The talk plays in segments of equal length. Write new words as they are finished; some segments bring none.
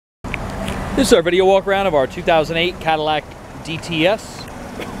This is our video walk around of our 2008 Cadillac DTS.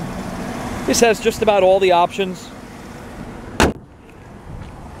 This has just about all the options.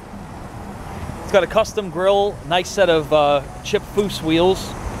 It's got a custom grille, nice set of chip Foose wheels.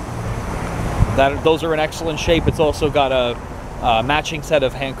 Those are in excellent shape. It's also got a matching set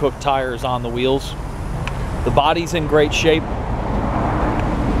of hand-cooked tires on the wheels. The body's in great shape.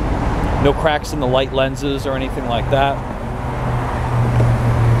 No cracks in the light lenses or anything like that.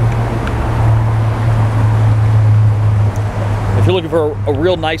 If you're looking for a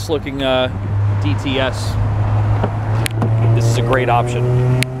real nice looking DTS, this is a great option.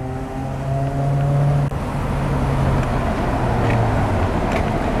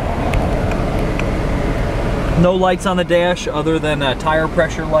 No lights on the dash other than a tire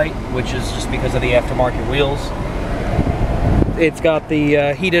pressure light, which is just because of the aftermarket wheels. It's got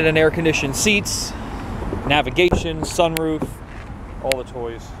the heated and air conditioned seats, navigation, sunroof, all the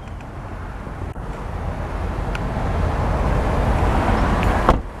toys.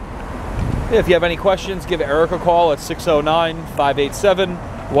 If you have any questions, give Eric a call at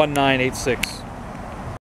 609-587-1986.